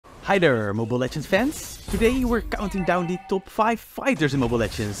Hi there, Mobile Legends fans! Today we're counting down the top 5 fighters in Mobile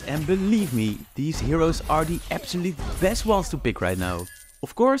Legends, and believe me, these heroes are the absolute best ones to pick right now.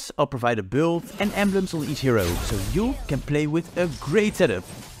 Of course, I'll provide a build and emblems on each hero, so you can play with a great setup.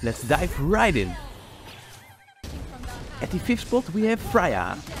 Let's dive right in. At the 5th spot we have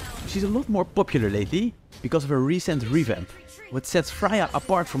Freya. She's a lot more popular lately, because of her recent revamp. What sets Freya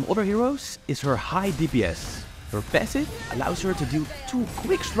apart from other heroes is her high DPS. Her passive allows her to do 2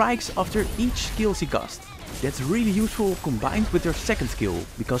 quick strikes after each skill she casts. That's really useful combined with her second skill,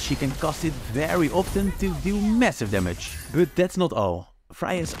 because she can cast it very often to do massive damage. But that's not all.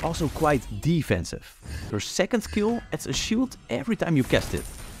 Freya is also quite defensive. Her second skill adds a shield every time you cast it.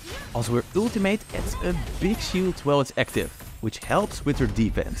 Also her ultimate adds a big shield while it's active, which helps with her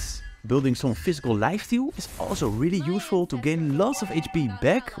defense. Building some physical lifesteal is also really useful to gain lots of HP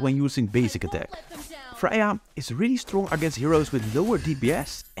back when using basic attack. Freya is really strong against heroes with lower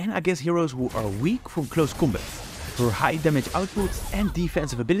DPS and against heroes who are weak from close combat. Her high damage output and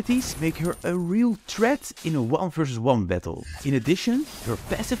defensive abilities make her a real threat in a 1 vs 1 battle. In addition, her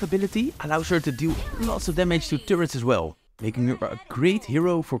passive ability allows her to deal lots of damage to turrets as well, making her a great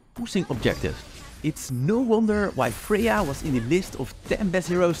hero for pushing objectives. It's no wonder why Freya was in the list of 10 best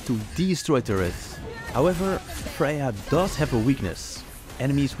heroes to destroy turrets. However, Freya does have a weakness: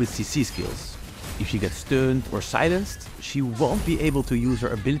 enemies with CC skills. If she gets stunned or silenced, she won't be able to use her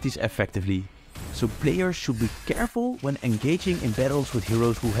abilities effectively. So players should be careful when engaging in battles with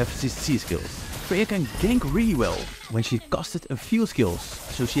heroes who have CC skills. Freya can gank really well when she casted a few skills,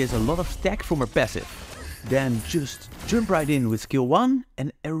 so she has a lot of stack from her passive. Then just jump right in with skill 1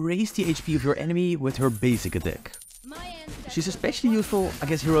 and erase the HP of your enemy with her basic attack. She's especially useful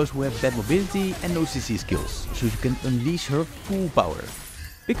against heroes who have bad mobility and no CC skills, so you can unleash her full power.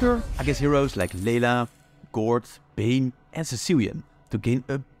 Pick her against heroes like Layla, Gord, Bane and Sicilian to gain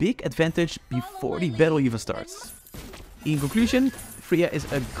a big advantage before the battle even starts. In conclusion, Freya is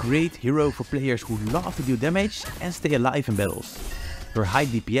a great hero for players who love to deal damage and stay alive in battles. Her high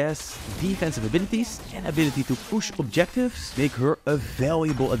DPS, defensive abilities and ability to push objectives make her a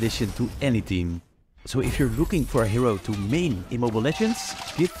valuable addition to any team. So if you're looking for a hero to main in Mobile Legends,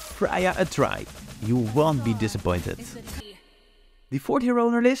 give Freya a try. You won't be disappointed. The 4th hero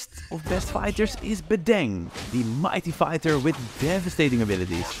on our list of best fighters is Bedeng, the mighty fighter with devastating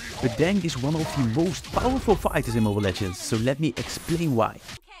abilities. Bedeng is one of the most powerful fighters in Mobile Legends, so let me explain why.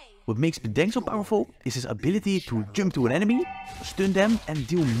 What makes Bedeng so powerful is his ability to jump to an enemy, stun them and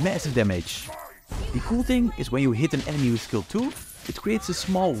deal massive damage. The cool thing is when you hit an enemy with skill 2, it creates a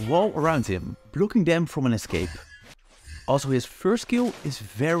small wall around him, blocking them from an escape. Also his first skill is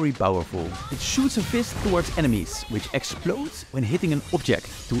very powerful. It shoots a fist towards enemies, which explodes when hitting an object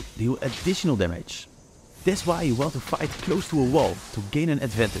to deal additional damage. That's why you want to fight close to a wall to gain an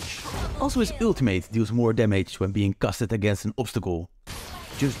advantage. Also his ultimate deals more damage when being casted against an obstacle.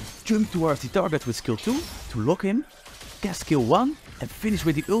 Just jump towards the target with skill 2 to lock him, cast skill 1 and finish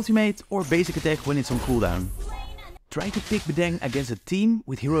with the ultimate or basic attack when it's on cooldown. Try to pick Bedeng against a team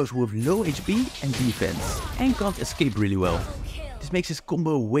with heroes who have low HP and defense and can't escape really well. This makes his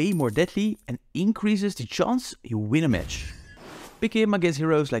combo way more deadly and increases the chance you win a match. Pick him against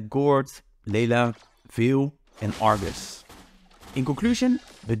heroes like Gord, Layla, Veil and Argus. In conclusion,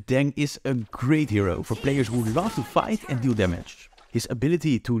 Bedeng is a great hero for players who love to fight and deal damage. His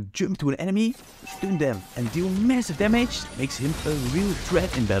ability to jump to an enemy, stun them and deal massive damage makes him a real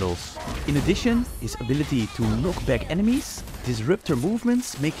threat in battles. In addition, his ability to knock back enemies, disrupt their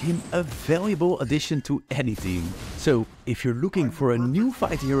movements make him a valuable addition to any team. So, if you're looking for a new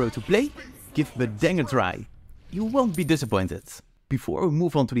fight hero to play, give Bedeng a try. You won't be disappointed. Before we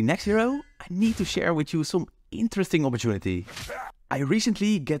move on to the next hero, I need to share with you some interesting opportunity. I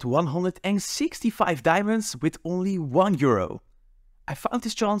recently get 165 diamonds with only €1. I found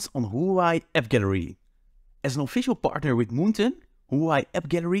this chance on Huawei App Gallery. As an official partner with Mountain, Huawei App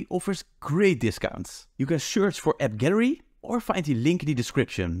Gallery offers great discounts. You can search for App Gallery or find the link in the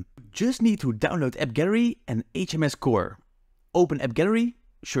description. You just need to download App Gallery and HMS Core. Open App Gallery,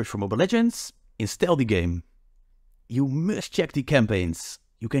 search for Mobile Legends, install the game. You must check the campaigns.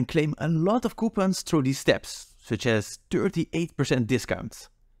 You can claim a lot of coupons through these steps, such as 38% discount.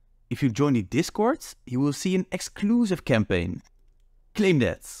 If you join the Discord, you will see an exclusive campaign. Claim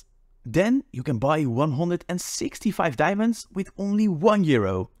that. Then you can buy 165 diamonds with only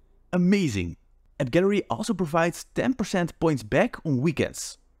 €1. Amazing! App Gallery also provides 10% points back on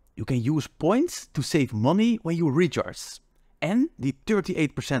weekends. You can use points to save money when you recharge. And the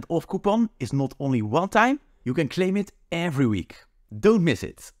 38% off coupon is not only one time, you can claim it every week. Don't miss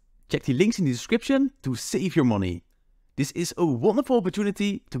it. Check the links in the description to save your money. This is a wonderful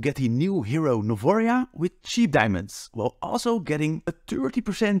opportunity to get the new hero Novoria with cheap diamonds, while also getting a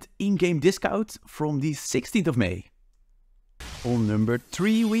 30% in-game discount from the 16th of May. On number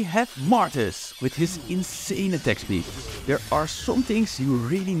 3 we have Martis with his insane attack speed. There are some things you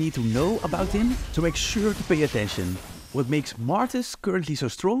really need to know about him, so make sure to pay attention. What makes Martis currently so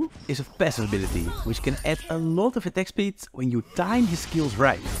strong is a passive ability, which can add a lot of attack speed when you time his skills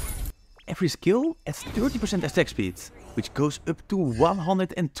right. Every skill adds 30% attack speed, which goes up to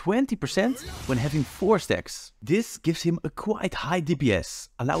 120% when having 4 stacks. This gives him a quite high DPS,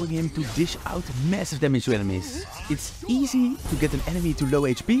 allowing him to dish out massive damage to enemies. It's easy to get an enemy to low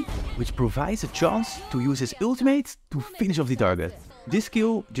HP, which provides a chance to use his ultimate to finish off the target. This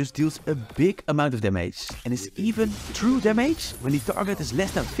skill just deals a big amount of damage and is even true damage when the target is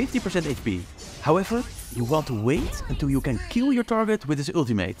less than 50% HP. However, you want to wait until you can kill your target with his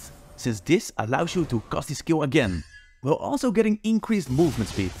ultimate, since this allows you to cast the skill again, while also getting increased movement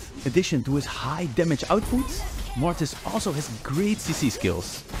speed. In addition to his high damage output, Martis also has great CC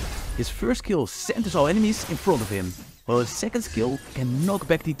skills. His first skill centers all enemies in front of him, while his second skill can knock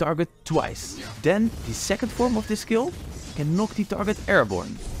back the target twice. Then the second form of this skill can knock the target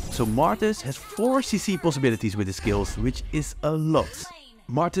airborne. So Martis has 4 CC possibilities with his skills, which is a lot.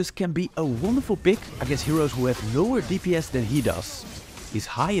 Martis can be a wonderful pick against heroes who have lower DPS than he does. His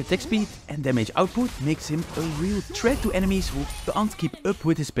high attack speed and damage output makes him a real threat to enemies who can't keep up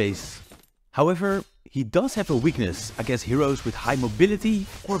with his pace. However, he does have a weakness against heroes with high mobility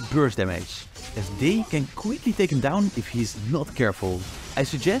or burst damage, as they can quickly take him down if he's not careful. I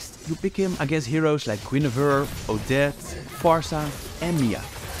suggest you pick him against heroes like Guinevere, Odette, Farsa and Mia.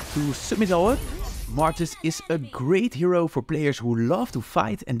 To sum it all up, Martis is a great hero for players who love to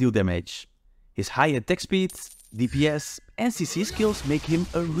fight and deal damage. His high attack speed, DPS and CC skills make him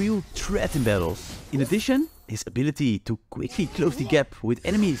a real threat in battles. In addition, his ability to quickly close the gap with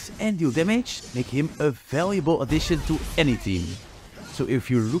enemies and deal damage make him a valuable addition to any team. So if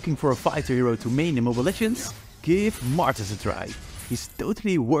you're looking for a fighter hero to main in Mobile Legends, give Martis a try. He's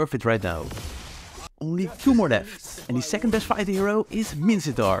totally worth it right now. Only 2 more left, and the second best fighter hero is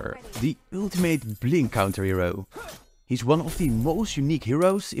Minsitthar, the ultimate blink counter hero. He's one of the most unique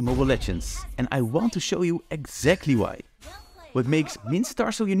heroes in Mobile Legends, and I want to show you exactly why. What makes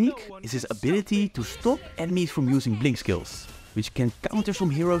Minsitthar so unique is his ability to stop enemies from using blink skills, which can counter some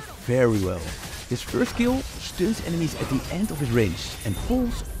heroes very well. His first skill stuns enemies at the end of his range and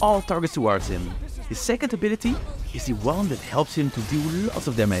pulls all targets towards him. His second ability is the one that helps him to deal lots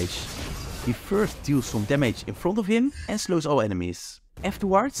of damage. He first deals some damage in front of him and slows all enemies.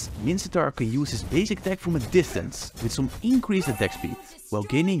 Afterwards, Minsitthar can use his basic attack from a distance with some increased attack speed, while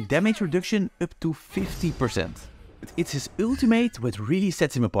gaining damage reduction up to 50%. But it's his ultimate what really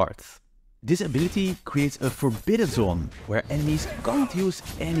sets him apart. This ability creates a forbidden zone, where enemies can't use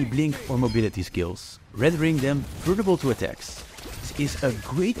any blink or mobility skills, rendering them vulnerable to attacks. This is a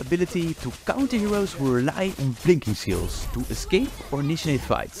great ability to counter heroes who rely on blinking skills to escape or initiate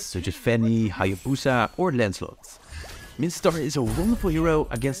fights, such as Fanny, Hayabusa or Lancelot. Minsitthar is a wonderful hero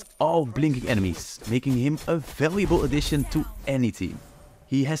against all blinking enemies, making him a valuable addition to any team.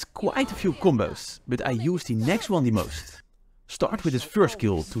 He has quite a few combos, but I use the next one the most. Start with his first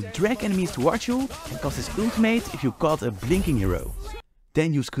skill to drag enemies towards you and cast his ultimate if you caught a blinking hero.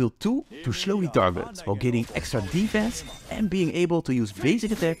 Then use skill 2 to slow the target while gaining extra defense and being able to use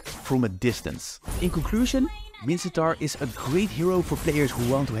basic attack from a distance. In conclusion, Minsitthar is a great hero for players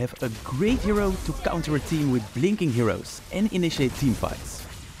who want to have a great hero to counter a team with blinking heroes and initiate team fights.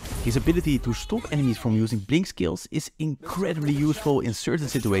 His ability to stop enemies from using blink skills is incredibly useful in certain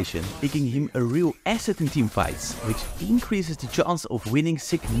situations, making him a real asset in team fights, which increases the chance of winning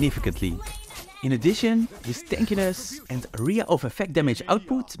significantly. In addition, his tankiness and area of effect damage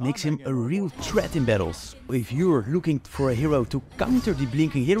output makes him a real threat in battles. If you're looking for a hero to counter the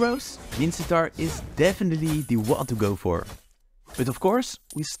blinking heroes, Minsitthar is definitely the one to go for. But of course,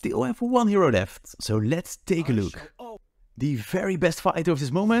 we still have 1 hero left, so let's take a look. The very best fighter of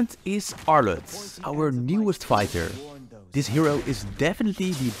this moment is Arlott, our newest fighter. This hero is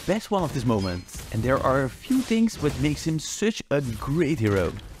definitely the best one of this moment, and there are a few things what makes him such a great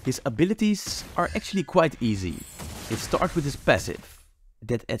hero. His abilities are actually quite easy. It starts with his passive,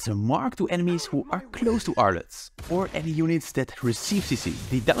 that adds a mark to enemies who are close to Arlott, or any units that receive CC.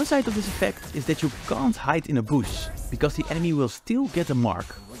 The downside of this effect is that you can't hide in a bush, because the enemy will still get a mark.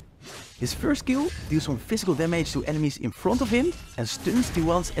 His first skill deals some physical damage to enemies in front of him and stuns the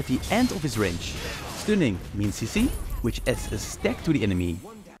ones at the end of his range. Stunning means CC, which adds a stack to the enemy.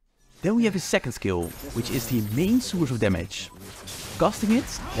 Then we have his second skill, which is the main source of damage. Casting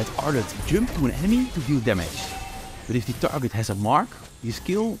it, let Arlott jump to an enemy to deal damage. But if the target has a mark, the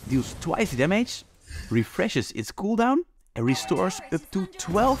skill deals twice the damage, refreshes its cooldown, and restores up to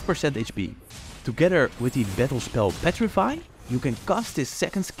 12% HP. Together with the battle spell Petrify, you can cast this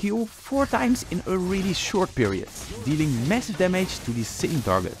second skill 4 times in a really short period, dealing massive damage to the same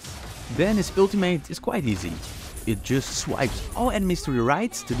target. Then his ultimate is quite easy. It just swipes all enemies to the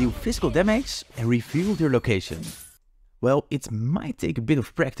right to deal physical damage and reveal their location. Well, it might take a bit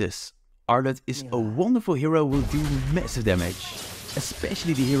of practice. Arlet is a wonderful hero who will do massive damage.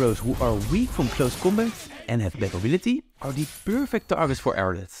 Especially the heroes who are weak from close combat and have bad mobility are the perfect targets for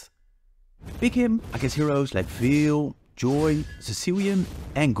Arlet. Pick him against heroes like Veil, Joy, Cecilian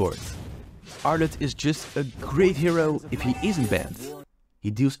and Gord. Arlet is just a great hero if he isn't banned.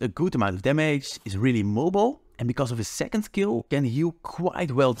 He deals a good amount of damage, is really mobile, and because of his second skill can heal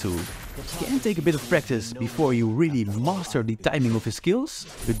quite well too. Can take a bit of practice before you really master the timing of his skills,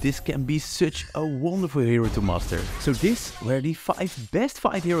 but this can be such a wonderful hero to master. So these were the 5 best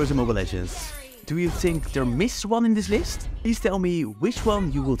fight heroes in Mobile Legends. Do you think there missed one in this list? Please tell me which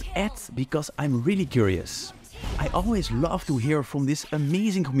one you would add, because I'm really curious. I always love to hear from this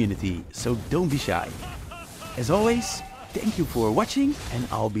amazing community, so don't be shy. As always, thank you for watching and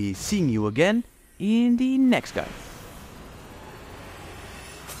I'll be seeing you again in the next guide.